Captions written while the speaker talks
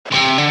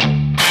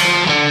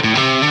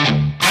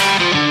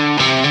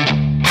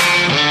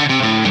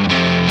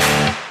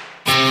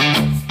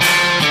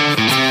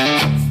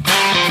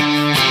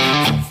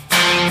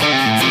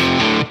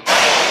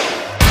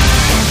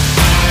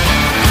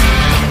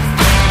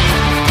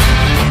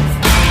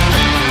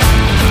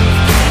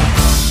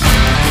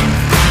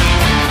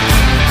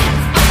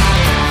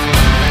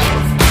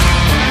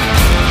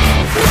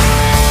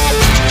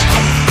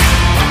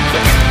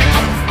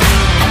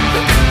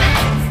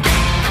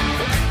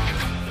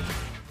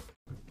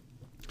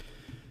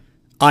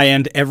I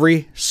end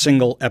every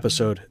single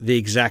episode the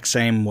exact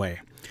same way,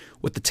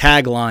 with the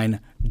tagline,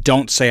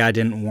 "Don't say I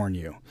didn't warn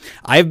you."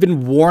 I have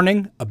been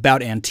warning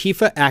about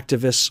Antifa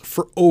activists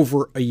for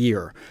over a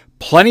year.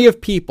 Plenty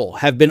of people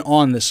have been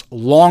on this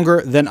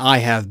longer than I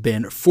have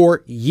been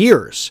for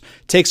years.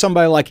 Take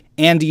somebody like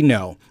Andy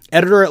Ngo,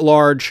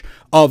 editor-at-large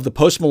of The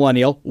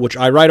Post-Millennial, which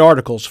I write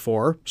articles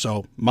for,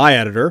 so my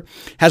editor,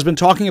 has been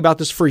talking about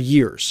this for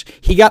years.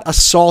 He got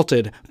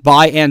assaulted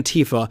by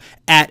Antifa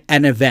at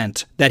an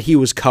event that he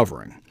was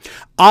covering.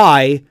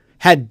 I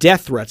had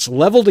death threats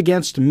leveled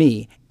against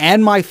me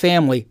and my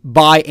family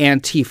by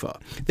Antifa.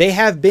 They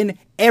have been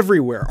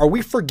everywhere. Are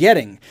we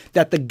forgetting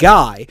that the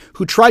guy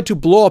who tried to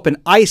blow up an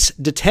ICE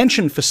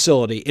detention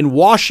facility in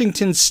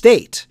Washington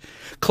state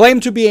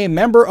claimed to be a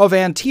member of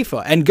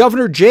Antifa, and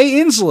Governor Jay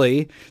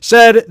Inslee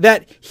said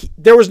that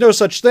there was no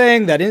such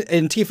thing, that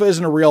Antifa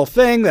isn't a real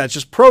thing, that's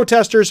just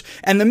protesters,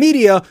 and the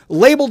media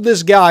labeled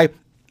this guy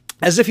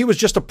as if he was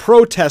just a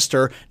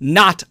protester,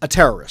 not a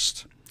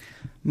terrorist.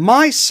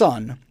 My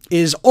son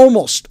is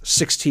almost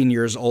 16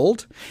 years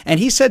old, and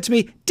he said to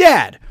me,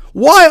 "Dad,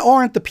 why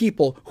aren't the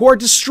people who are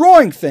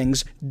destroying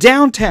things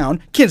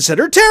downtown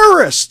considered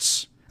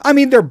terrorists? I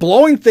mean, they're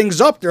blowing things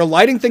up, they're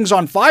lighting things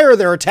on fire,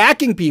 they're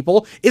attacking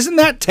people. Isn't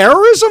that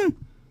terrorism?"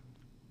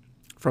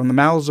 From the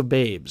mouths of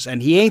babes,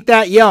 and he ain't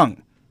that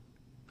young.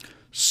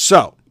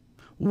 So,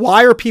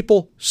 why are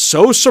people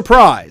so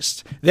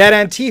surprised that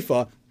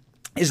Antifa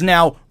is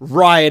now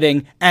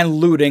rioting and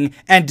looting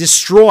and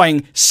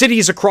destroying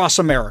cities across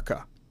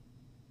America?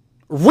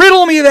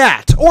 Riddle me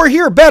that. Or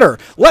here, better,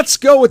 let's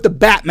go with the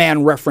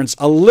Batman reference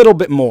a little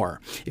bit more.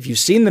 If you've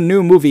seen the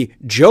new movie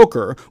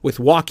Joker with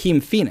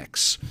Joaquin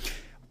Phoenix,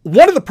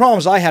 one of the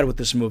problems I had with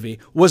this movie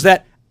was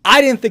that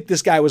I didn't think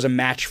this guy was a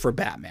match for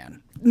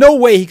Batman. No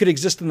way he could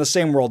exist in the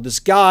same world.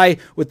 This guy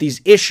with these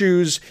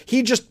issues,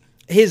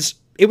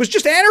 it was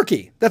just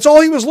anarchy. That's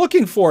all he was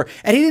looking for.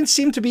 And he didn't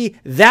seem to be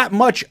that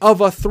much of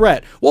a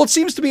threat. Well, it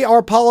seems to be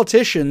our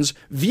politicians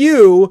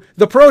view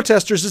the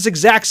protesters this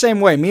exact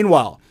same way.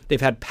 Meanwhile, they've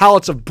had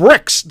pallets of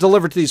bricks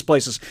delivered to these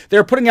places.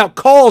 They're putting out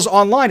calls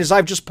online, as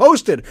I've just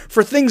posted,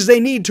 for things they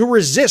need to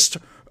resist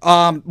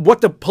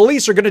what the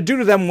police are going to do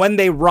to them when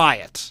they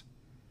riot.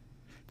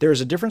 There is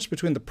a difference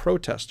between the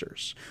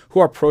protesters who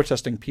are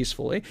protesting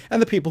peacefully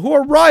and the people who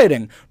are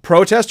rioting.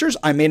 Protesters,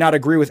 I may not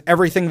agree with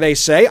everything they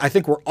say. I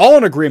think we're all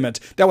in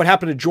agreement that what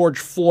happened to George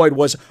Floyd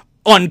was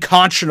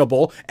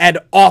unconscionable and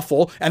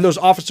awful, and those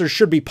officers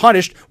should be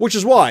punished, which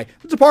is why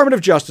the Department of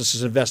Justice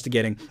is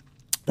investigating,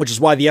 which is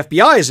why the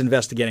FBI is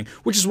investigating,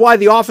 which is why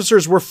the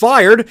officers were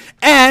fired,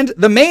 and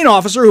the main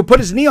officer who put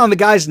his knee on the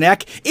guy's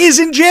neck is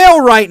in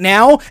jail right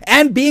now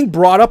and being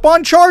brought up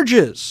on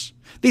charges.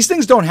 These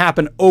things don't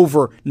happen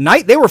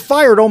overnight. They were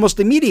fired almost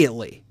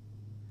immediately.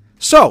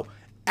 So,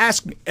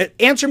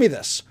 answer me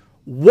this.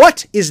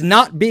 What is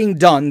not being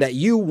done that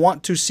you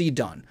want to see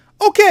done?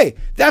 Okay,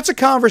 that's a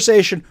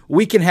conversation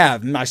we can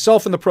have,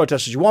 myself and the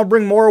protesters. You want to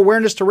bring more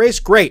awareness to race?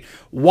 Great.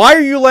 Why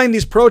are you letting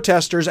these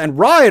rioters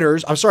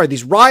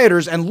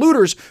and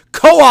looters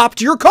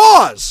co-opt your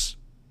cause?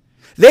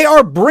 They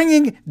are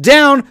bringing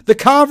down the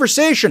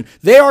conversation.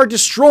 They are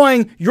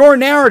destroying your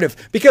narrative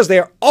because they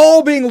are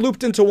all being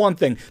looped into one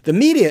thing. The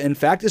media, in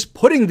fact, is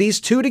putting these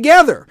two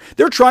together.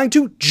 They're trying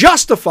to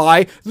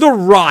justify the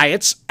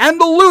riots and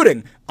the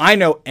looting. I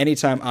know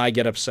anytime I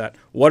get upset,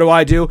 what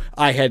do?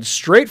 I head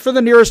straight for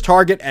the nearest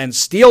Target and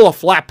steal a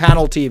flat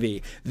panel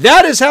TV.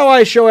 That is how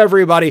I show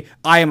everybody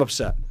I am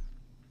upset.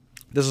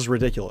 This is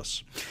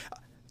ridiculous.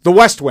 The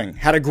West Wing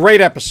had a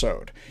great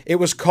episode. It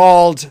was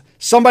called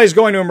Somebody's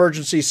Going to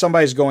Emergency,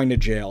 Somebody's Going to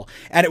Jail.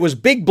 And it was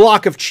Big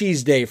Block of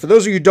Cheese Day. For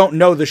those of you who don't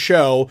know the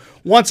show,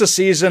 once a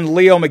season,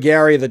 Leo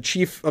McGarry, the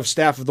chief of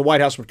staff of the White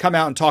House, would come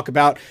out and talk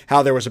about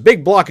how there was a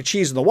big block of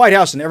cheese in the White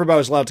House and everybody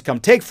was allowed to come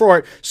take for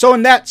it. So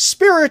in that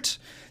spirit,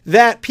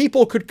 that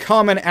people could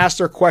come and ask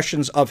their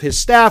questions of his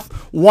staff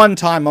one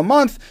time a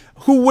month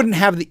who wouldn't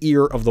have the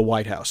ear of the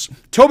White House.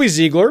 Toby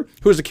Ziegler,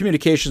 who is the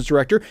communications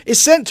director,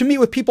 is sent to meet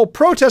with people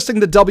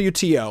protesting the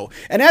WTO.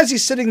 And as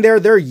he's sitting there,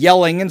 they're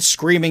yelling and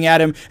screaming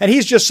at him. And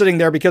he's just sitting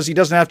there because he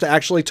doesn't have to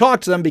actually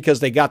talk to them because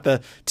they got the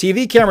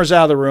TV cameras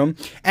out of the room.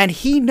 And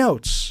he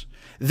notes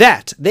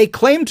that they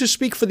claim to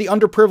speak for the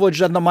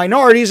underprivileged and the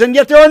minorities, and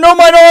yet there are no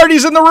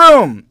minorities in the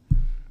room.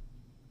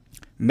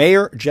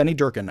 Mayor Jenny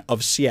Durkan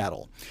of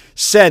Seattle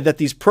said that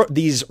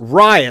these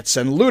riots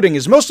and looting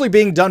is mostly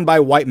being done by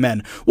white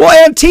men.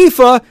 Well,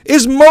 Antifa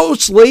is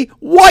mostly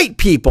white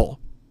people.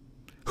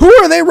 Who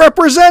are they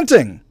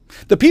representing?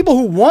 The people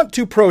who want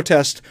to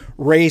protest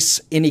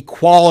race,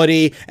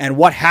 inequality, and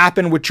what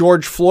happened with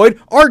George Floyd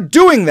are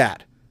doing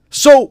that.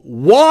 So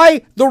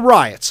why the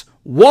riots?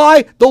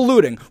 Why the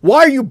looting? Why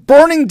are you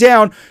burning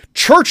down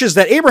churches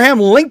that Abraham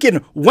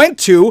Lincoln went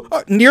to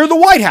near the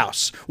White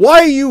House?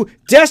 Why are you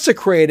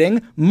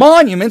desecrating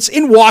monuments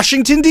in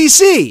Washington,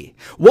 D.C.?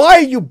 Why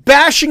are you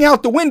bashing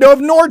out the window of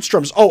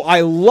Nordstrom's? Oh,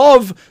 I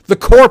love the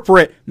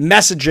corporate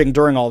messaging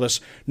during all this.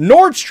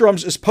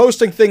 Nordstrom's is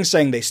posting things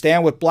saying they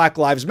stand with Black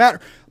Lives Matter.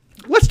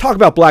 Let's talk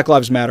about Black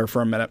Lives Matter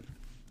for a minute.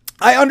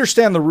 I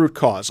understand the root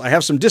cause. I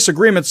have some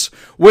disagreements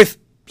with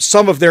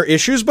some of their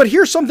issues, but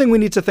here's something we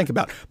need to think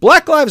about.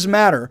 Black Lives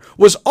Matter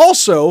was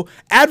also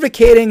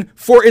advocating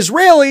for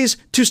Israelis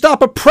to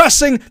stop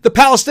oppressing the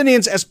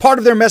Palestinians as part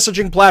of their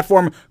messaging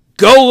platform.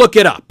 Go look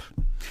it up.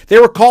 They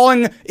were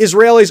calling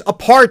Israelis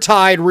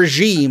apartheid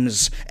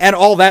regimes and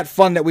all that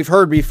fun that we've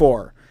heard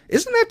before.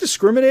 Isn't that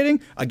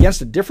discriminating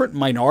against a different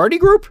minority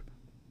group?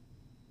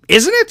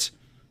 Isn't it?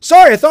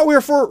 Sorry, I thought we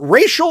were for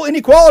racial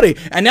inequality,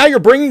 and now you're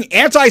bringing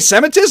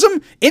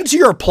anti-Semitism into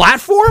your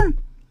platform?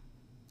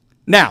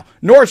 Now,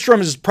 Nordstrom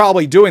is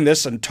probably doing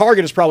this, and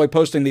Target is probably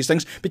posting these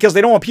things because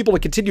they don't want people to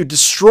continue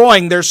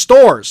destroying their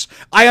stores.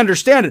 I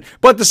understand it.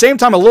 But at the same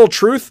time, a little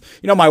truth,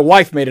 my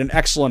wife made an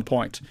excellent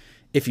point.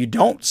 If you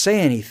don't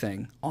say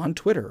anything on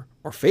Twitter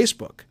or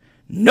Facebook,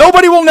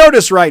 nobody will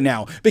notice right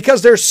now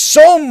because there's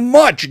so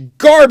much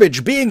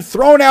garbage being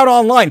thrown out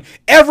online.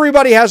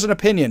 Everybody has an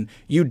opinion.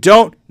 You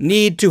don't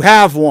need to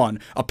have one.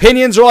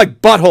 Opinions are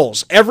like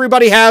buttholes.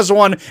 Everybody has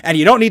one, and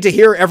you don't need to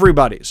hear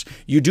everybody's.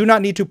 You do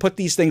not need to put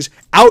these things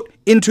out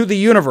into the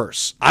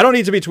universe. I don't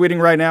need to be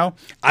tweeting right now.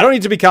 I don't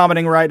need to be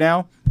commenting right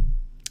now.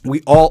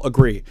 We all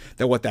agree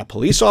that what that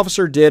police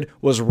officer did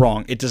was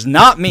wrong. It does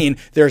not mean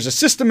there's a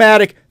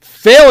systematic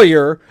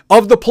failure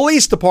of the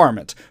police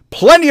department.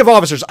 Plenty of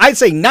officers, I'd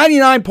say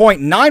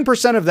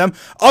 99.9% of them,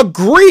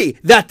 agree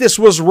that this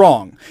was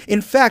wrong. In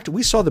fact,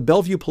 we saw the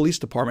Bellevue Police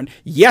Department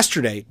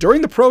yesterday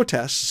during the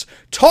protests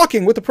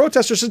talking with the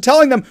protesters and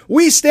telling them,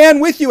 we stand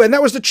with you. And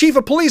that was the chief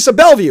of police of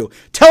Bellevue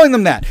telling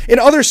them that. In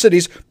other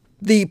cities,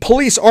 the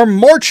police are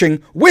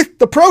marching with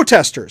the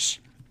protesters.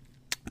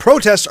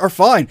 Protests are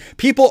fine.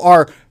 People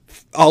are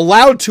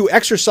allowed to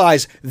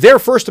exercise their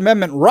First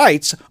Amendment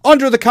rights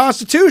under the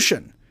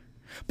Constitution.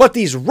 But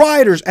these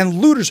rioters and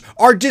looters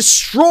are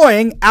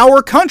destroying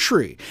our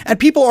country, and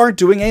people aren't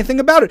doing anything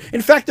about it.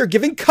 In fact, they're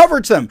giving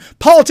cover to them.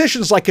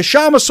 Politicians like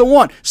Kshama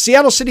Sawant,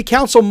 Seattle City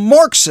Council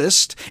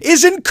Marxist,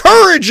 is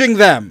encouraging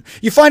them.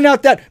 You find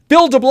out that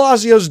Bill de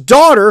Blasio's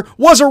daughter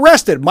was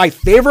arrested. My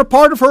favorite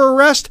part of her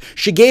arrest,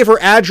 she gave her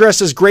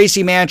address as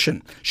Gracie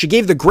Mansion. She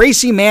gave the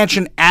Gracie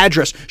Mansion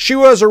address. She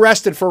was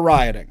arrested for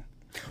rioting.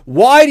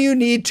 Why do you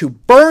need to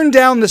burn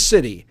down the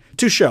city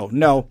to show?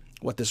 No,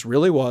 what this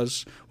really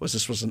was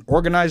this was an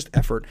organized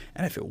effort,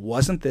 and if it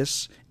wasn't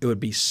this, it would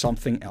be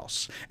something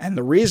else. And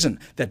the reason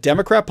that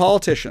Democrat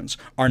politicians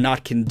are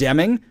not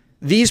condemning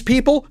these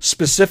people,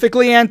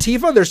 specifically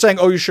Antifa, they're saying,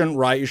 oh, you shouldn't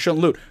riot, you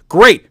shouldn't loot.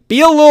 Great,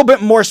 be a little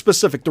bit more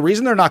specific. The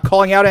reason they're not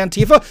calling out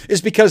Antifa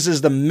is because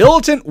it's the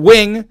militant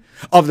wing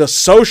of the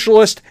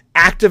socialist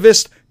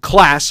activist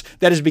class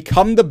that has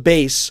become the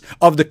base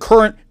of the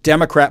current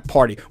Democrat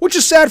Party, which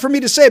is sad for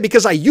me to say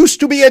because I used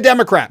to be a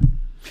Democrat.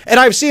 And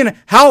I've seen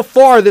how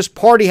far this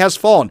party has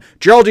fallen.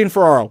 Geraldine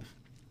Ferraro,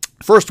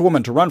 first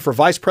woman to run for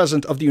vice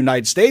president of the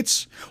United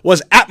States,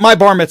 was at my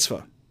bar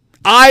mitzvah.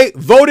 I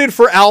voted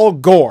for Al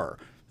Gore.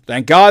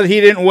 Thank God he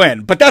didn't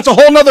win. But that's a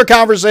whole nother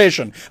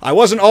conversation. I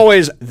wasn't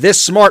always this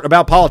smart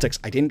about politics.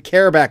 I didn't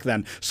care back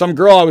then. Some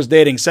girl I was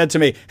dating said to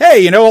me,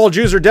 hey, all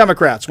Jews are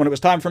Democrats, when it was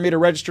time for me to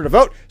register to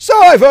vote. So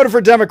I voted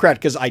for Democrat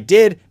because I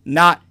did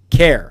not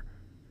care.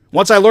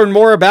 Once I learned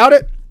more about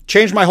it,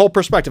 changed my whole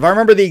perspective. I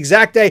remember the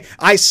exact day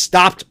I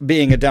stopped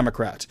being a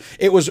Democrat.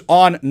 It was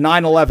on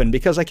 9/11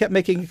 because I kept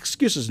making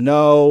excuses.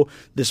 No,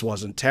 this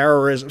wasn't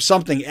terrorism.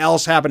 Something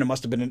else happened. It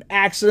must have been an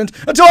accident,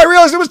 until I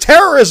realized it was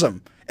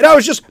terrorism. And I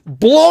was just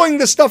blowing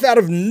this stuff out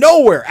of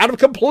nowhere, out of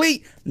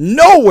complete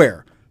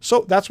nowhere.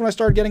 So that's when I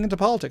started getting into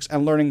politics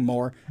and learning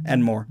more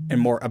and more and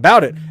more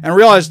about it, and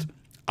realized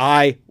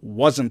I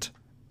wasn't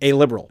a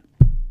liberal.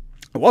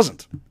 It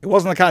wasn't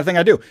the kind of thing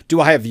I do.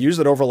 Do I have views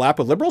that overlap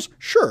with liberals?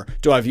 Sure.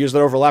 Do I have views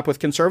that overlap with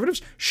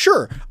conservatives?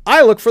 Sure.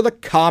 I look for the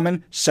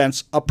common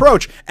sense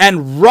approach.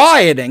 And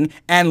rioting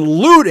and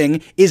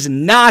looting is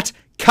not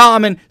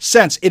common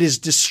sense. It is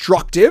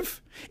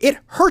destructive. It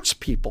hurts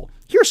people.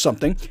 Here's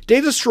something. They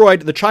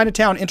destroyed the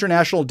Chinatown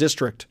International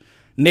District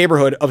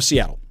neighborhood of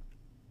Seattle.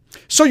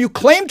 So you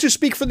claim to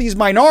speak for these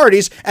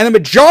minorities, and the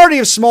majority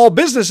of small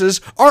businesses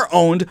are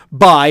owned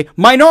by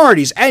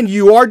minorities, and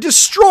you are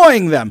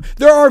destroying them.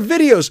 There are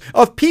videos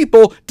of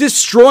people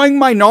destroying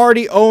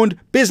minority-owned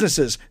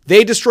businesses.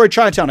 They destroyed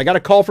Chinatown. I got a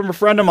call from a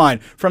friend of mine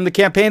from the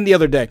campaign the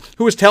other day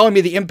who was telling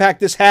me the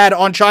impact this had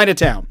on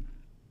Chinatown.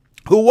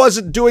 Who was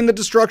it doing the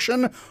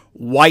destruction?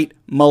 White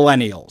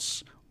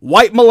millennials.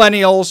 White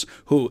millennials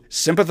who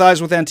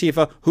sympathize with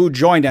Antifa, who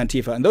joined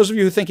Antifa. And those of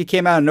you who think it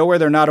came out of nowhere,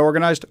 they're not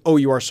organized, oh,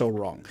 you are so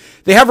wrong.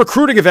 They have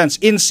recruiting events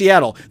in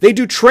Seattle. They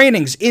do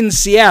trainings in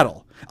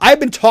Seattle. I've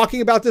been talking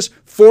about this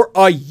for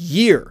a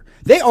year.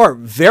 They are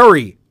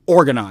very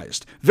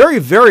organized. Very,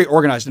 very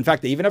organized. In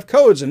fact, they even have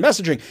codes and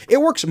messaging.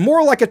 It works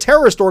more like a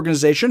terrorist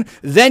organization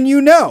than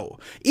you know.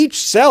 Each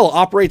cell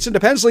operates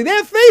independently. They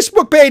have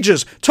Facebook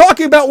pages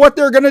talking about what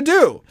they're going to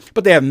do.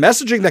 But they have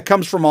messaging that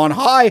comes from on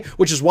high,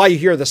 which is why you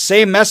hear the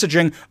same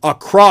messaging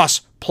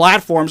across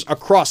platforms,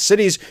 across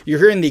cities. You're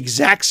hearing the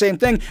exact same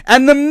thing.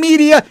 And the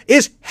media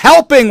is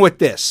helping with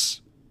this.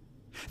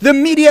 The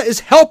media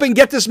is helping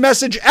get this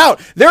message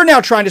out. They're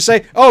now trying to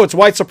say, oh, it's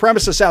white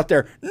supremacists out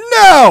there.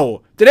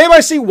 No! Did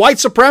anybody see white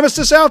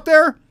supremacists out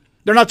there?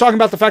 They're not talking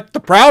about the fact that the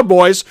Proud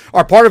Boys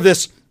are part of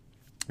this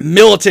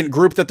militant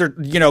group that they're,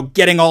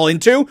 getting all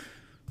into.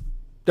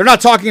 They're not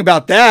talking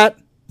about that.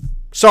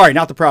 Sorry,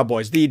 not the Proud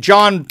Boys. The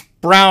John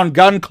Brown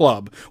Gun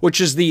Club,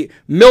 which is the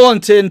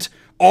militant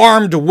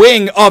armed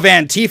wing of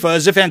Antifa,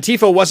 as if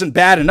Antifa wasn't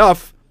bad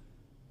enough.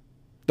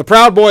 The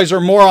Proud Boys are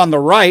more on the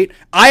right.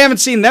 I haven't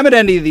seen them at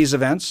any of these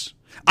events.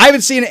 I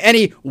haven't seen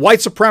any white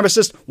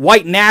supremacist,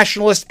 white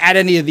nationalist at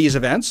any of these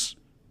events.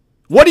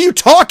 What are you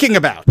talking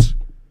about?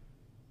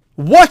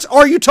 What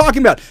are you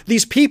talking about?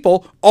 These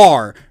people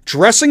are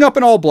dressing up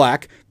in all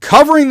black,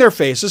 covering their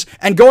faces,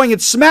 and going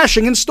and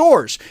smashing in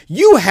stores.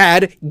 You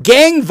had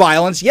gang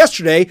violence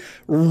yesterday,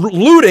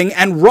 looting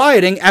and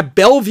rioting at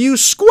Bellevue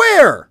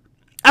Square.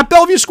 At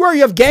Bellevue Square,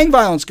 you have gang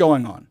violence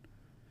going on.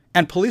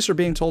 And police are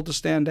being told to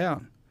stand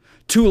down,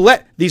 to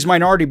let these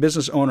minority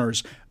business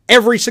owners,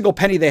 every single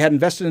penny they had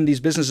invested in these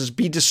businesses,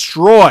 be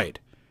destroyed.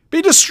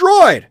 Be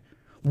destroyed.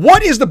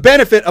 What is the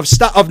benefit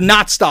of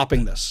not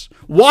stopping this?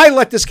 Why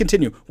let this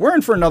continue? We're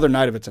in for another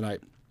night of it tonight.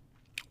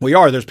 We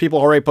are. There's people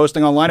already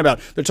posting online about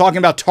it. They're talking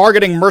about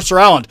targeting Mercer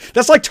Island.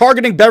 That's like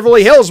targeting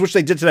Beverly Hills, which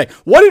they did today.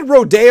 What did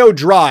Rodeo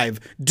Drive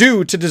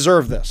do to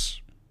deserve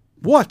this?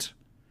 What?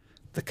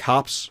 The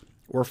cops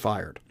were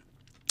fired.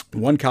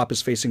 One cop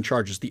is facing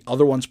charges. The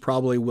other ones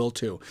probably will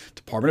too.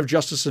 Department of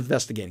Justice is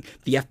investigating.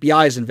 The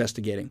FBI is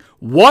investigating.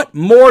 What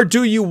more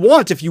do you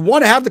want? If you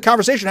want to have the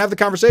conversation, have the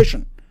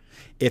conversation.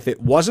 If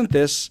it wasn't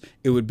this,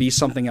 it would be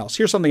something else.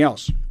 Here's something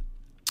else.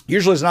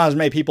 Usually there's not as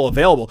many people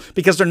available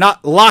because they're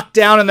not locked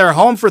down in their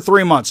home for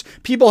 3 months.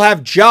 People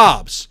have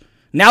jobs.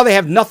 Now they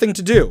have nothing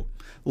to do.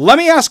 Let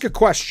me ask a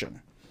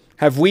question.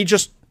 Have we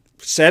just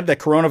said that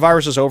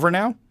coronavirus is over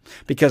now?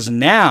 Because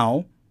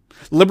now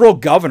liberal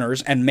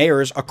governors and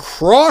mayors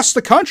across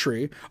the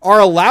country are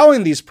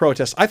allowing these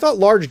protests. I thought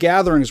large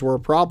gatherings were a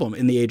problem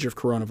in the age of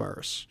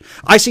coronavirus.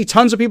 I see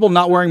tons of people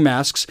not wearing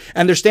masks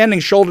and they're standing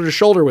shoulder to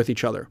shoulder with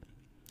each other.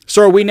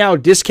 So are we now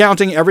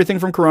discounting everything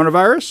from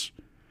coronavirus?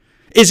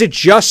 Is it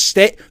just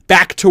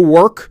back to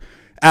work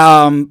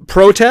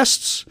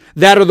protests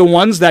that are the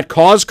ones that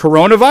cause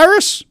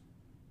coronavirus?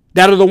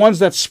 That are the ones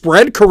that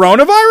spread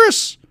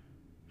coronavirus?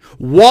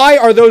 Why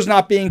are those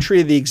not being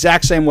treated the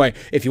exact same way?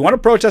 If you want to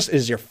protest, it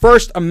is your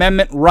First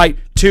Amendment right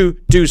to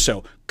do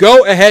so.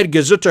 Go ahead,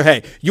 Gesundheit.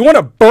 Hey, you want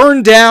to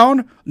burn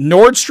down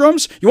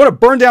Nordstrom's? You want to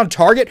burn down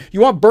Target?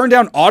 You want to burn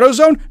down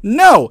AutoZone?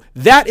 No,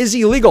 that is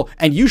illegal,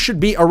 and you should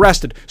be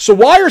arrested. So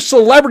why are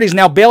celebrities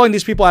now bailing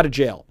these people out of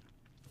jail?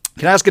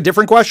 Can I ask a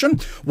different question?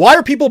 Why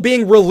are people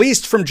being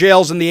released from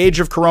jails in the age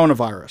of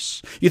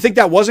coronavirus? You think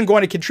that wasn't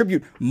going to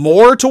contribute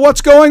more to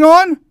what's going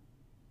on?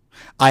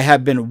 I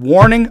have been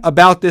warning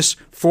about this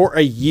for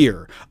a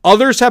year.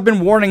 Others have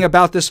been warning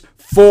about this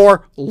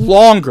for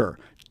longer.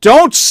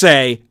 Don't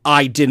say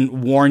I didn't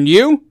warn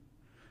you.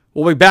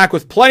 We'll be back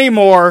with plenty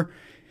more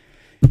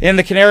in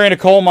the Canary in a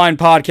Coal Mine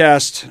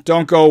podcast.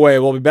 Don't go away.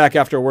 We'll be back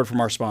after a word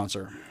from our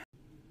sponsor.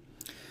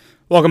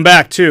 Welcome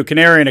back to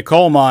Canary in a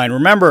Coal Mine.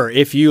 Remember,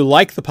 if you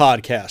like the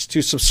podcast,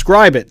 to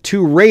subscribe it,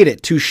 to rate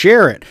it, to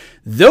share it.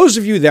 Those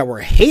of you that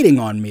were hating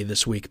on me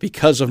this week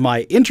because of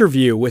my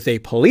interview with a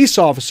police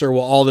officer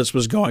while all this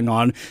was going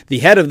on, the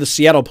head of the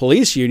Seattle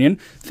Police Union,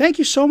 thank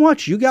you so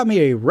much. You got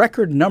me a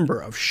record number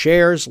of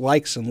shares,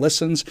 likes, and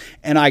listens,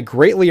 and I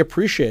greatly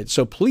appreciate it.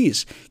 So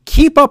please,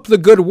 keep up the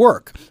good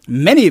work.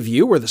 Many of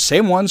you were the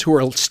same ones who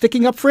were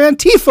sticking up for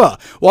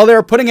Antifa while they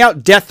were putting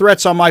out death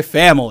threats on my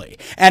family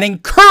and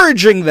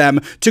encouraging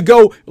them to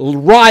go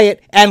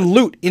riot and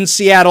loot in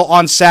Seattle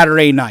on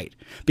Saturday night.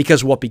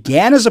 Because what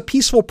began as a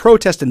peaceful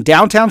protest in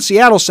downtown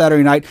Seattle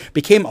Saturday night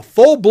became a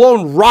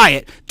full-blown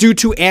riot due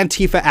to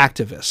Antifa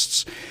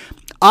activists.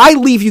 I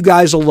leave you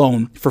guys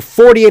alone for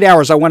 48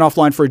 hours. I went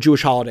offline for a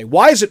Jewish holiday.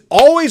 Why is it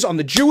always on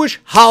the Jewish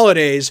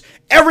holidays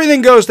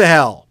everything goes to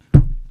hell?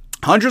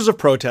 Hundreds of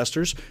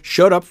protesters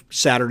showed up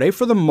Saturday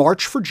for the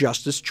March for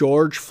Justice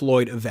George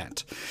Floyd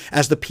event.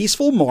 As the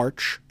peaceful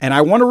march, and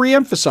I want to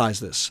reemphasize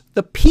this,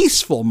 the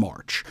peaceful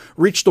march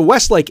reached the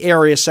Westlake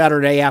area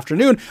Saturday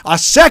afternoon, a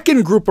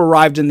second group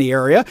arrived in the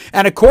area,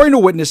 and according to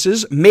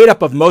witnesses, made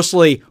up of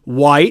mostly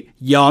white,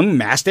 young,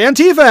 masked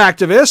Antifa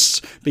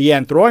activists,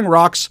 began throwing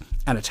rocks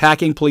and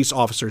attacking police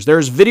officers.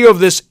 There's video of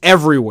this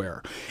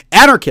everywhere.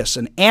 Anarchists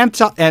and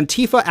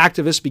Antifa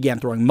activists began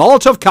throwing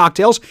Molotov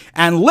cocktails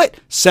and lit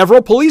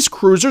several police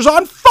cruisers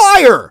on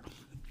fire.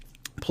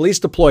 Police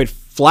deployed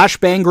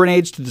flashbang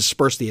grenades to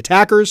disperse the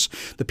attackers.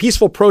 The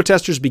peaceful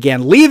protesters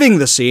began leaving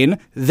the scene.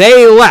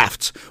 They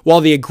left, while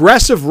the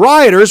aggressive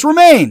rioters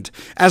remained.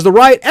 As the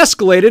riot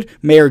escalated,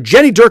 Mayor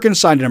Jenny Durkan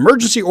signed an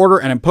emergency order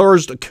and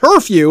imposed a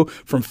curfew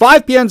from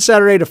 5 p.m.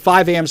 Saturday to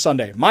 5 a.m.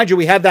 Sunday. Mind you,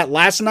 we had that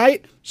last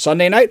night,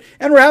 Sunday night,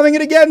 and we're having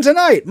it again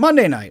tonight,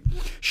 Monday night.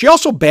 She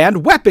also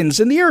banned weapons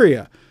in the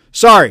area.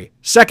 Sorry,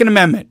 Second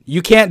Amendment,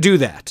 you can't do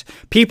that.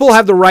 People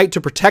have the right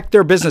to protect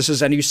their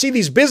businesses, and you see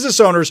these business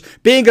owners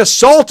being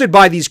assaulted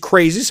by these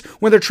crazies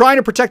when they're trying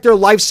to protect their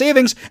life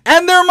savings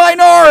and their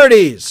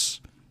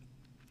minorities.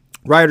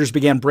 Rioters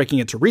began breaking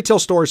into retail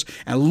stores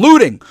and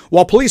looting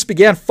while police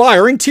began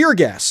firing tear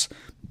gas.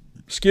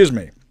 Excuse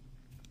me.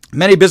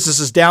 Many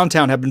businesses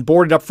downtown have been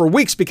boarded up for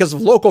weeks because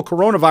of local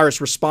coronavirus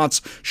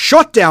response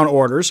shutdown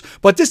orders,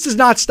 but this does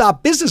not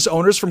stop business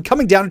owners from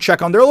coming down to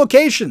check on their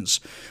locations.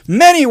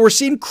 Many were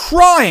seen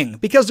crying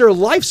because their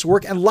life's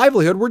work and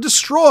livelihood were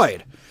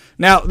destroyed.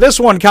 Now, this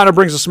one kind of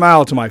brings a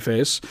smile to my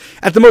face.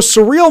 At the most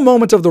surreal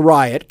moment of the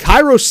riot,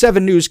 Cairo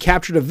 7 News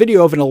captured a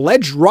video of an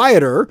alleged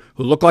rioter,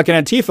 who looked like an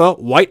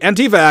white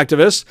Antifa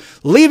activist,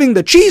 leaving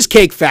the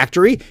Cheesecake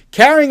Factory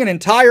carrying an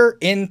entire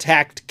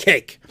intact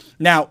cake.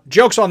 Now,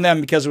 joke's on them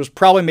because it was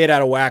probably made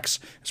out of wax.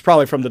 It's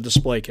probably from the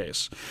display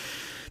case.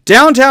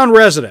 Downtown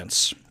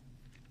residents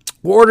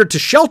were ordered to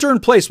shelter in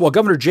place while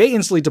Governor Jay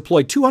Inslee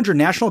deployed 200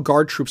 National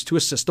Guard troops to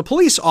assist the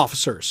police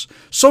officers.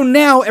 So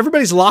now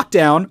everybody's locked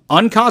down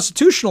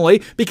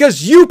unconstitutionally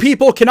because you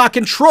people cannot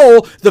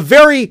control the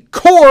very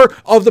core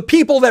of the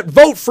people that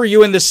vote for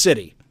you in this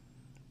city.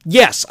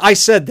 Yes, I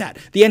said that.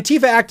 The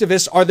Antifa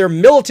activists are their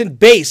militant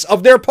base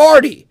of their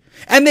party.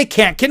 And they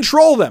can't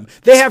control them.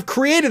 They have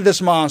created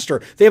this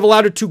monster. They have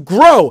allowed it to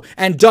grow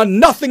and done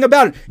nothing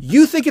about it.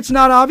 You think it's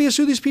not obvious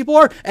who these people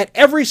are? At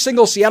every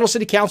single Seattle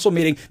City Council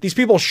meeting, these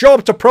people show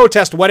up to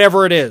protest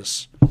whatever it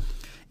is.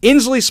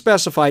 Inslee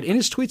specified in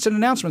his tweets and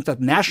announcements that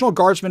National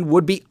Guardsmen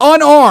would be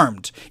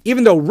unarmed,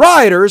 even though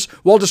rioters,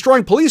 while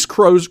destroying police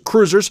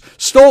cruisers,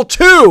 stole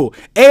 2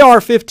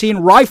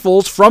 AR-15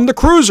 rifles from the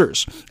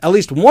cruisers. At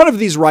least one of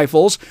these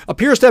rifles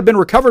appears to have been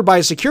recovered by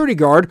a security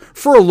guard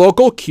for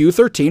local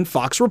Q13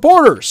 Fox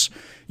reporters.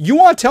 You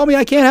want to tell me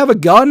I can't have a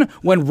gun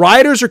when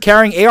rioters are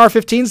carrying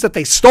AR-15s that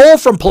they stole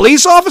from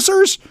police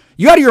officers?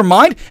 You out of your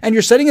mind? And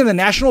you're sitting in the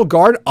National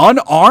Guard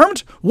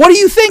unarmed? What are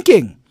you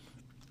thinking?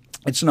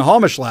 It's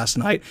Snohomish last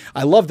night.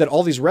 I love that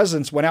all these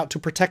residents went out to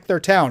protect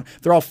their town.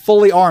 They're all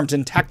fully armed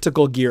in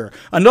tactical gear.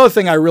 Another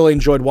thing I really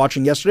enjoyed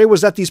watching yesterday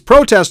was that these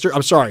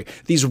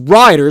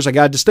rioters, I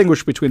got to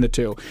distinguish between the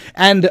two,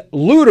 and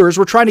looters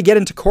were trying to get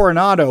into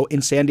Coronado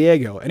in San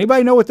Diego.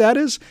 Anybody know what that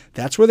is?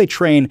 That's where they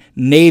train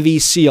Navy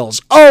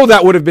SEALs. Oh,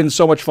 that would have been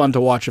so much fun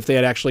to watch if they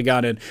had actually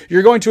gone in.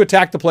 You're going to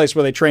attack the place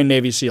where they train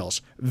Navy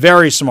SEALs.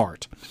 Very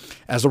smart.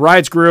 As the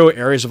riots grew,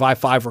 areas of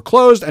I-5 were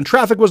closed and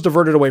traffic was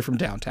diverted away from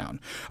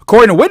downtown.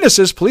 According to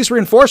witnesses, police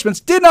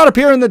reinforcements did not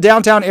appear in the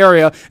downtown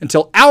area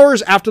until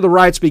hours after the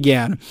riots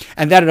began,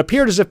 and that it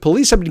appeared as if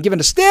police had been given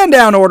a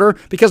stand-down order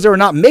because they were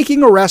not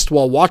making arrests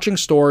while watching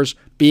stores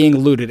being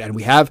looted. And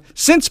we have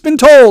since been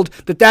told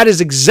that that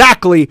is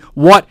exactly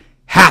what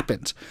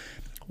happened.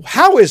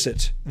 How is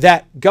it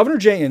that Governor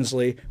Jay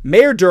Inslee,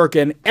 Mayor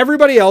Durkin,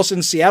 everybody else in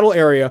the Seattle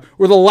area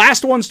were the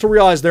last ones to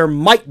realize there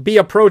might be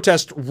a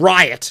protest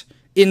riot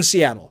in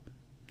Seattle,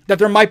 that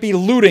there might be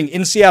looting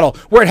in Seattle,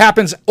 where it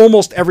happens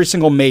almost every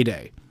single May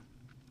Day?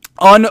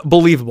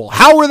 Unbelievable.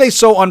 How were they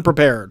so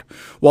unprepared?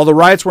 While the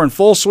riots were in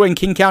full swing,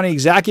 King County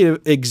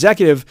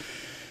Executive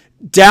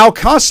Dow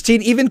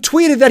Constantine even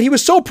tweeted that he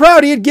was so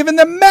proud he had given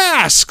them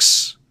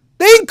masks.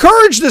 They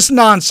encouraged this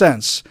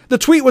nonsense. The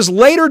tweet was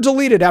later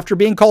deleted after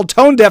being called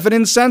tone-deaf and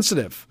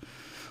insensitive.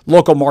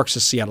 Local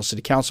Marxist Seattle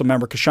City Council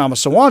member Kshama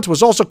Sawant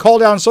was also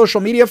called out on social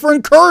media for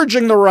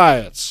encouraging the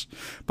riots.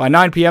 By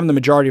 9 p.m., the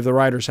majority of the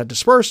rioters had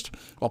dispersed,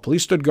 while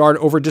police stood guard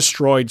over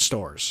destroyed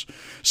stores.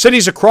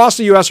 Cities across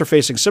the U.S. are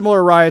facing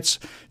similar riots,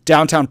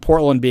 downtown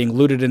Portland being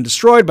looted and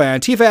destroyed by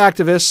Antifa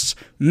activists.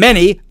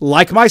 Many,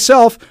 like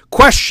myself,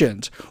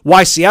 questioned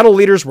why Seattle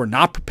leaders were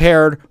not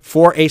prepared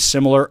for a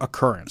similar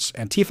occurrence.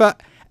 Antifa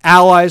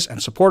allies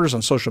and supporters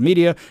on social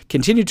media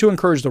continue to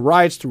encourage the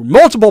riots through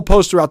multiple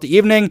posts throughout the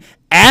evening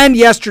and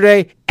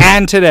yesterday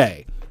and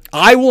today.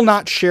 I will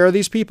not share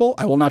these people.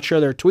 I will not share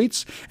their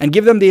tweets and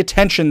give them the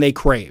attention they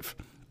crave.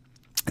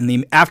 In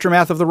the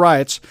aftermath of the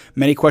riots,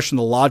 many question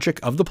the logic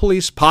of the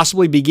police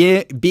possibly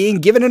being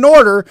given an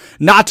order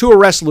not to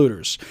arrest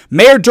looters,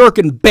 Mayor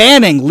Durkin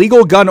banning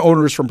legal gun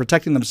owners from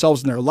protecting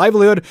themselves and their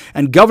livelihood,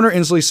 and Governor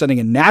Inslee sending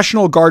in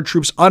National Guard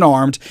troops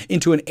unarmed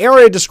into an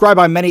area described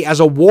by many as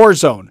a war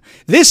zone.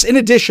 This in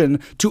addition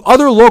to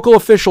other local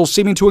officials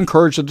seeming to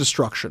encourage the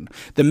destruction.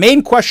 The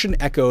main question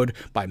echoed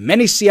by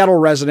many Seattle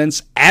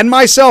residents and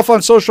myself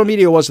on social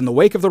media was, in the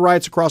wake of the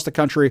riots across the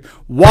country,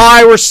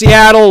 why were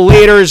Seattle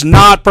leaders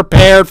not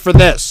prepared for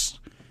this?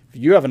 If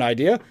you have an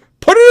idea,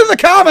 put it in the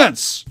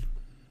comments.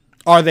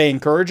 Are they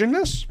encouraging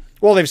this?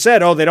 Well, they've said,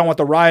 they don't want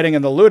the rioting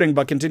and the looting,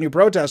 but continue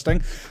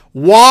protesting.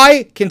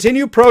 Why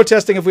continue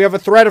protesting if we have a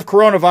threat of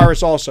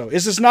coronavirus also?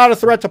 Is this not a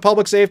threat to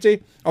public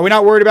safety? Are we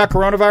not worried about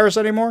coronavirus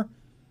anymore?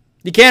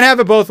 You can't have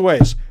it both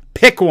ways.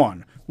 Pick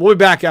one. We'll be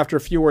back after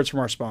a few words from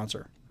our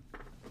sponsor.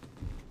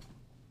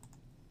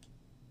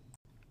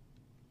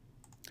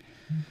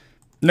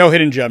 No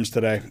hidden gems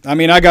today. I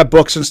mean, I got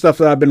books and stuff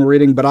that I've been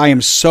reading, but I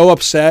am so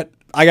upset.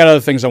 I got other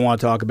things I want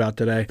to talk about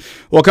today.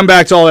 We'll come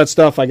back to all that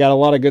stuff. I got a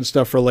lot of good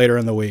stuff for later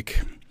in the week.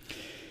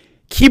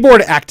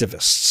 Keyboard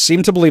activists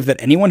seem to believe that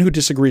anyone who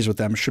disagrees with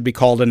them should be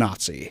called a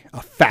Nazi,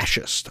 a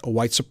fascist, a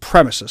white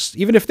supremacist,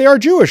 even if they are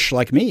Jewish,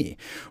 like me,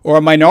 or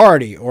a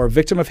minority or a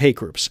victim of hate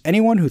groups.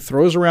 Anyone who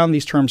throws around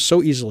these terms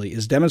so easily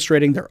is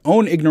demonstrating their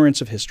own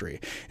ignorance of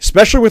history,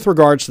 especially with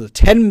regards to the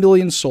 10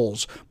 million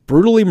souls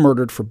brutally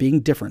murdered for being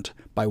different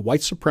by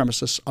white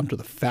supremacists under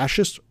the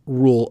fascist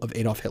rule of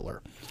Adolf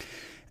Hitler.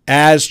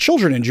 As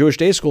children in Jewish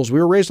day schools, we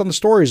were raised on the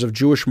stories of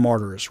Jewish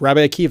martyrs.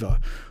 Rabbi Akiva,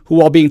 who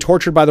while being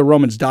tortured by the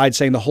Romans died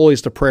saying the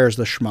holiest of prayers,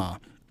 the Shema.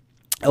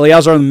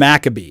 Eleazar the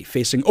Maccabee,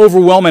 facing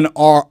overwhelming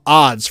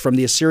odds from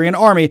the Assyrian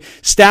army,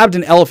 stabbed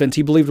an elephant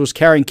he believed was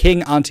carrying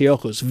King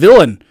Antiochus,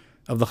 villain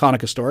of the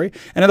Hanukkah story,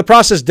 and in the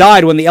process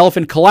died when the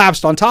elephant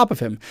collapsed on top of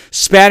him.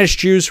 Spanish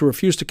Jews who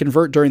refused to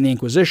convert during the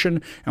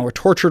Inquisition and were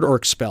tortured or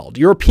expelled.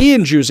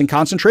 European Jews in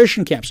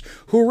concentration camps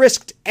who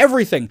risked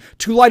everything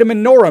to light a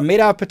menorah made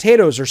out of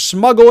potatoes or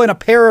smuggle in a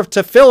pair of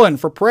tefillin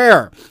for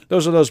prayer.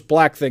 Those are those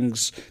black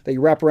things that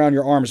you wrap around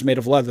your arms made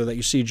of leather that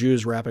you see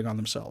Jews wrapping on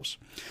themselves.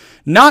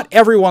 Not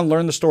everyone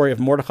learned the story of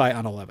Mordechai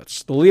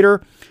Analevitz, the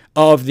leader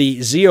of the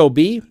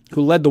ZOB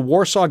who led the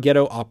Warsaw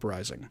Ghetto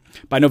Uprising.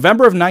 By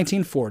November of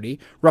 1940,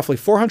 roughly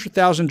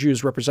 400,000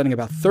 Jews, representing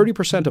about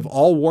 30% of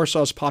all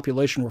Warsaw's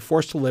population, were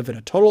forced to live in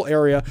a total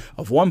area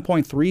of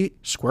 1.3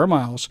 square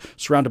miles,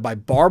 surrounded by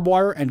barbed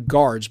wire and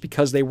guards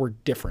because they were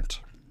different.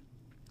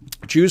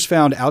 Jews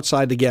found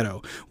outside the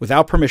ghetto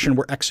without permission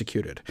were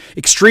executed.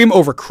 Extreme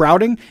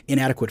overcrowding,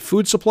 inadequate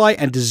food supply,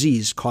 and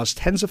disease caused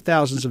tens of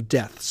thousands of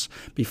deaths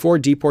before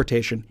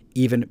deportation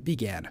even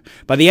began.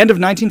 By the end of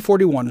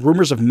 1941,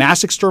 rumors of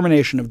mass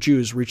extermination of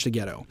Jews reached the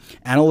ghetto.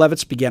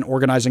 Analevitz began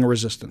organizing a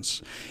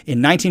resistance. In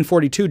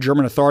 1942,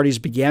 German authorities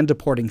began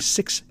deporting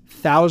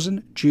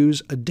 6,000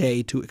 Jews a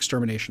day to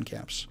extermination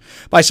camps.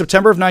 By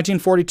September of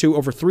 1942,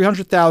 over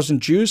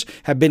 300,000 Jews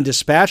have been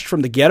dispatched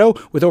from the ghetto,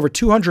 with over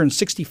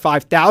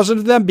 265,000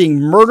 of them being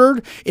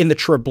murdered in the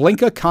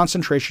Treblinka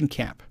concentration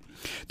camp.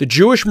 The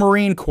Jewish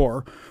Marine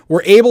Corps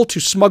were able to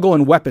smuggle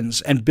in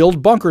weapons and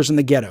build bunkers in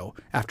the ghetto.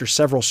 After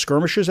several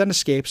skirmishes and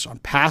escapes on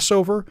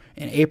Passover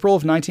in April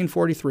of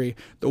 1943,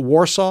 the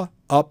Warsaw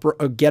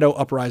Ghetto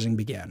Uprising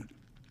began.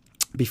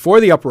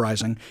 Before the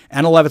uprising,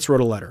 Analevitz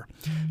wrote a letter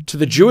to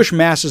the Jewish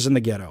masses in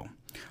the ghetto.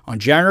 On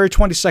January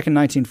 22,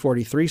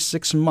 1943,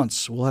 6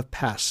 months will have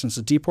passed since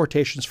the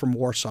deportations from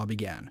Warsaw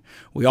began.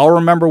 We all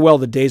remember well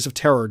the days of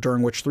terror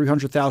during which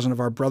 300,000 of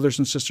our brothers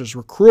and sisters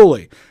were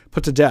cruelly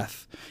put to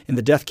death in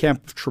the death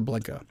camp of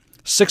Treblinka.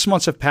 6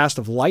 months have passed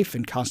of life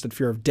in constant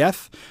fear of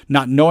death,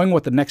 not knowing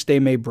what the next day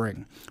may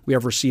bring. We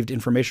have received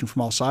information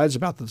from all sides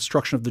about the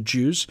destruction of the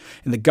Jews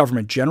in the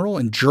government general,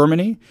 in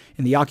Germany,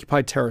 in the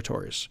occupied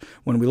territories.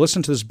 When we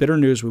listen to this bitter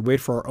news, we wait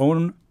for our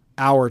own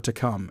hour to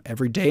come,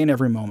 every day and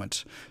every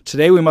moment.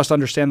 Today we must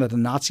understand that the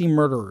Nazi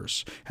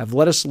murderers have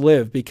let us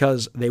live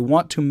because they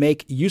want to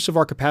make use of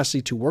our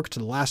capacity to work to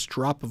the last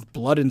drop of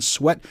blood and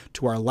sweat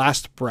to our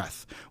last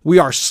breath. We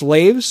are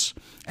slaves,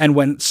 and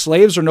when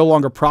slaves are no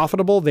longer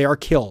profitable, they are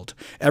killed.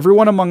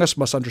 Everyone among us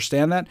must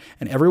understand that,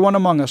 and everyone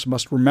among us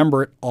must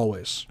remember it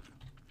always.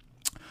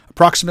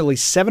 Approximately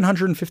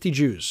 750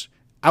 Jews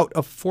out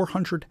of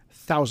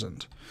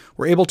 400,000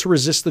 were able to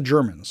resist the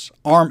Germans,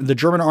 the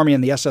German army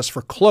and the SS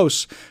for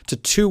close to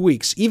 2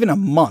 weeks, even a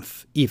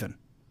month,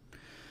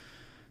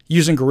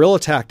 using guerrilla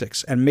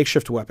tactics and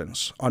makeshift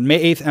weapons. On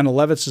May 8th,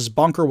 Analevitz's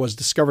bunker was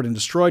discovered and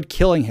destroyed,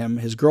 killing him,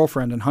 his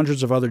girlfriend, and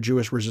hundreds of other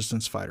Jewish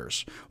resistance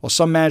fighters. While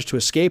some managed to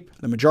escape,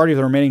 the majority of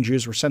the remaining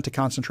Jews were sent to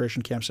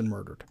concentration camps and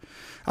murdered.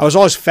 I was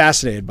always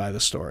fascinated by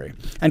this story,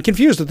 and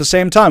confused at the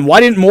same time. Why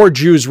didn't more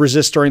Jews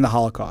resist during the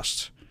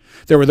Holocaust?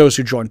 There were those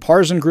who joined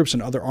partisan groups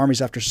and other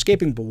armies after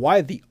escaping, but why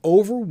did the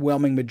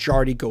overwhelming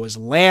majority go as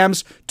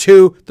lambs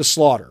to the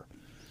slaughter?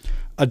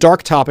 A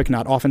dark topic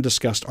not often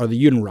discussed are the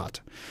Judenrat,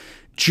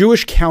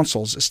 Jewish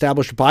councils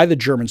established by the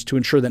Germans to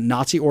ensure that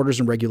Nazi orders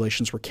and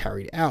regulations were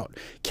carried out.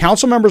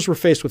 Council members were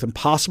faced with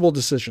impossible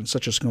decisions,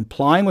 such as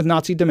complying with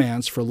Nazi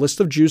demands for a list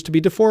of Jews to be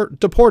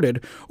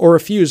deported or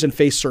refuse and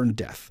face certain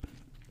death.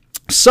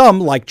 Some,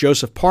 like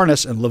Joseph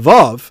Parnas and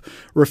Lvov,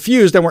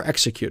 refused and were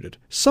executed.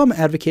 Some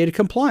advocated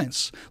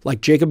compliance,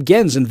 like Jacob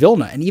Gens in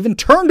Vilna, and even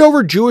turned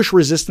over Jewish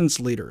resistance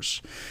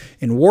leaders.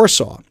 In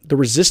Warsaw, the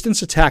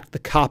resistance attacked the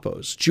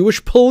kapos,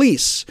 Jewish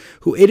police,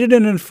 who aided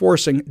in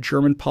enforcing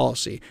German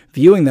policy,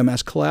 viewing them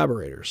as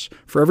collaborators.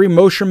 For every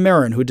Moshe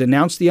Marin who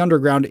denounced the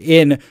underground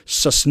in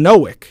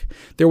Sosnowiec,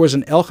 there was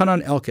an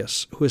Elchanan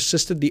Elkis who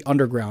assisted the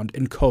underground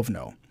in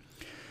Kovno.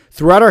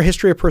 Throughout our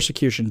history of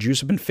persecution, Jews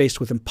have been faced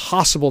with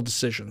impossible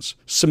decisions,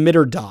 submit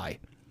or die.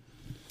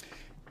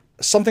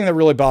 Something that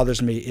really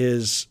bothers me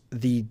is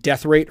the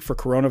death rate for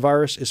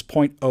coronavirus is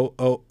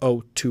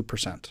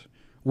 0.0002%.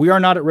 We are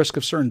not at risk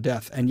of certain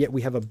death, and yet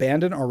we have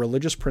abandoned our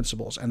religious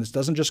principles, and this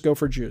doesn't just go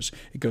for Jews,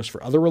 it goes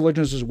for other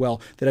religions as well,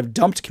 that have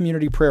dumped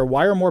community prayer.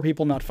 Why are more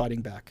people not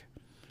fighting back?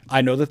 I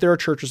know that there are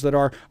churches that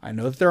are. I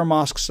know that there are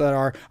mosques that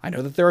are. I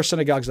know that there are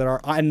synagogues that are.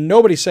 And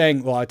nobody's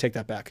saying, well, I take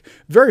that back.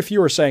 Very few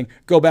are saying,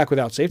 go back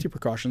without safety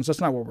precautions. That's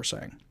not what we're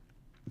saying.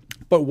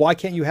 But why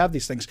can't you have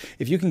these things?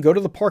 If you can go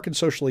to the park and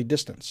socially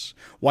distance,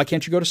 why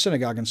can't you go to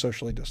synagogue and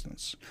socially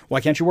distance?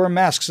 Why can't you wear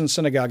masks in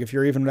synagogue if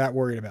you're even that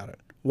worried about it?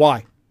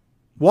 Why?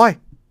 Why?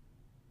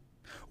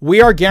 We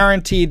are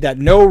guaranteed that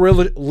no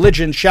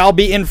religion shall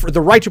be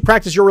the right to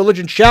practice your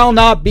religion shall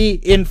not be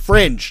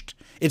infringed.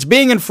 It's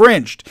being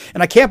infringed.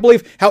 And I can't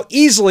believe how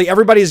easily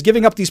everybody is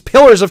giving up these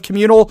pillars of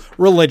communal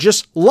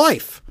religious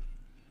life.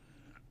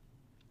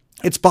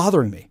 It's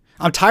bothering me.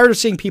 I'm tired of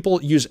seeing people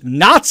use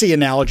Nazi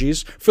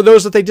analogies for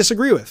those that they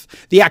disagree with.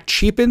 The act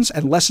cheapens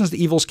and lessens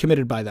the evils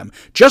committed by them.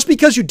 Just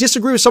because you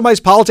disagree with somebody's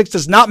politics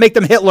does not make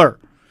them Hitler.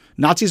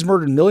 Nazis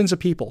murdered millions of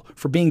people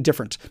for being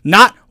different.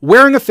 Not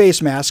wearing a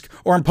face mask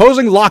or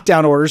imposing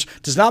lockdown orders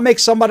does not make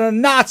somebody a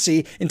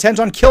Nazi intent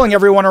on killing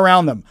everyone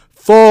around them.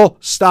 Full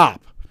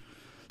stop.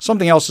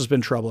 Something else has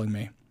been troubling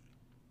me.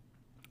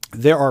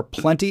 There are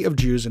plenty of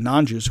Jews and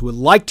non-Jews who would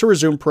like to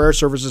resume prayer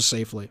services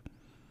safely.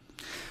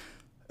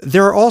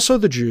 There are also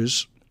the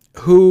Jews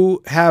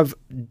who have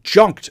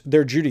junked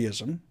their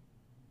Judaism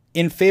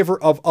in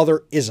favor of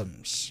other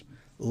isms,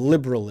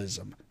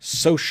 liberalism,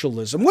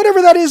 socialism,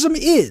 whatever that ism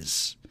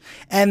is.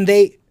 And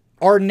they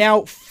are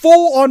now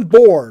full on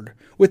board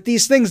with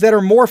these things that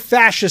are more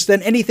fascist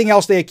than anything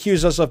else they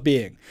accuse us of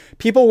being.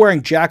 People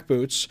wearing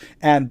jackboots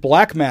and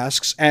black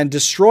masks and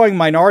destroying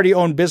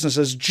minority-owned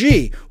businesses.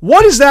 Gee,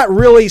 what is that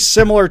really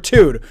similar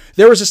to?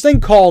 There was this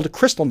thing called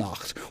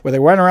Kristallnacht, where they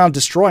went around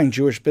destroying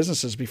Jewish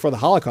businesses before the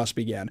Holocaust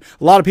began.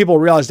 A lot of people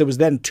realized it was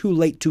then too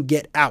late to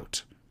get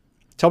out.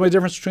 Tell me the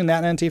difference between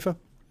that and Antifa?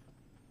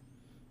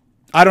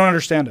 I don't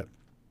understand it.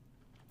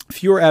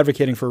 Few are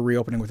advocating for a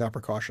reopening without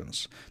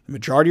precautions. The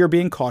majority are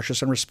being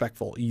cautious and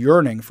respectful,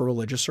 yearning for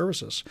religious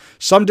services.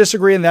 Some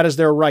disagree, and that is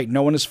their right.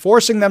 No one is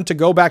forcing them to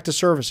go back to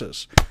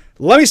services.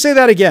 Let me say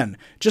that again.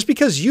 Just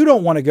because you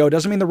don't want to go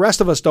doesn't mean the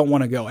rest of us don't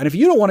want to go. And if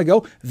you don't want to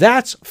go,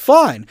 that's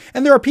fine.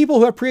 And there are people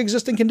who have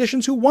pre-existing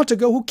conditions who want to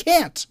go who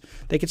can't.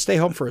 They can stay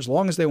home for as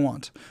long as they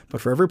want.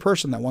 But for every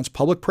person that wants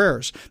public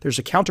prayers, there's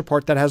a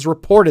counterpart that has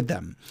reported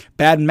them,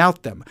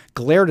 bad-mouthed them,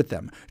 glared at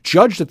them,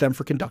 judged at them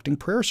for conducting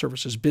prayer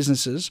services,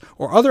 businesses,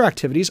 or other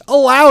activities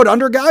allowed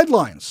under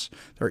guidelines.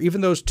 There are even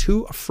those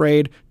too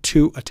afraid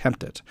to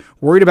attempt it,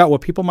 worried about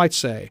what people might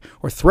say,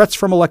 or threats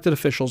from elected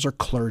officials or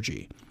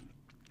clergy.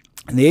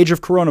 In the age of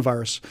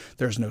coronavirus,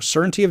 there is no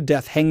certainty of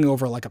death hanging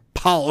over like a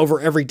pall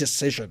over every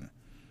decision.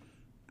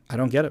 I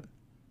don't get it.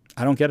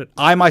 I don't get it.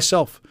 I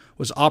myself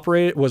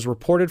was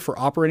reported for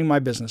operating my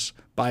business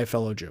by a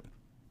fellow Jew.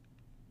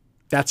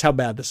 That's how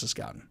bad this has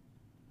gotten.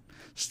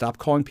 Stop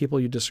calling people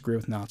you disagree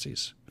with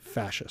Nazis,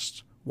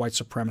 fascists, white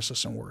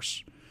supremacists, and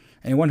worse.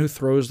 Anyone who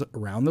throws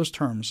around those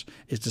terms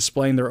is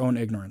displaying their own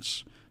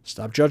ignorance.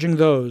 Stop judging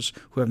those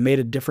who have made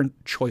a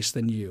different choice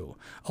than you.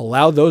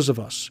 Allow those of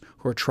us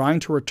who are trying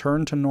to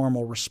return to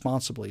normal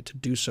responsibly to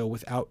do so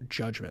without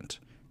judgment.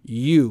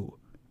 You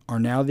are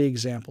now the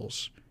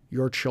examples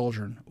your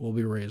children will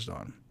be raised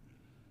on.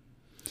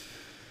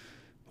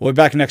 We'll be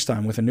back next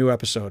time with a new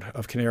episode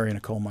of Canary in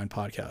a Coal Mine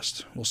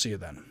podcast. We'll see you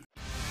then.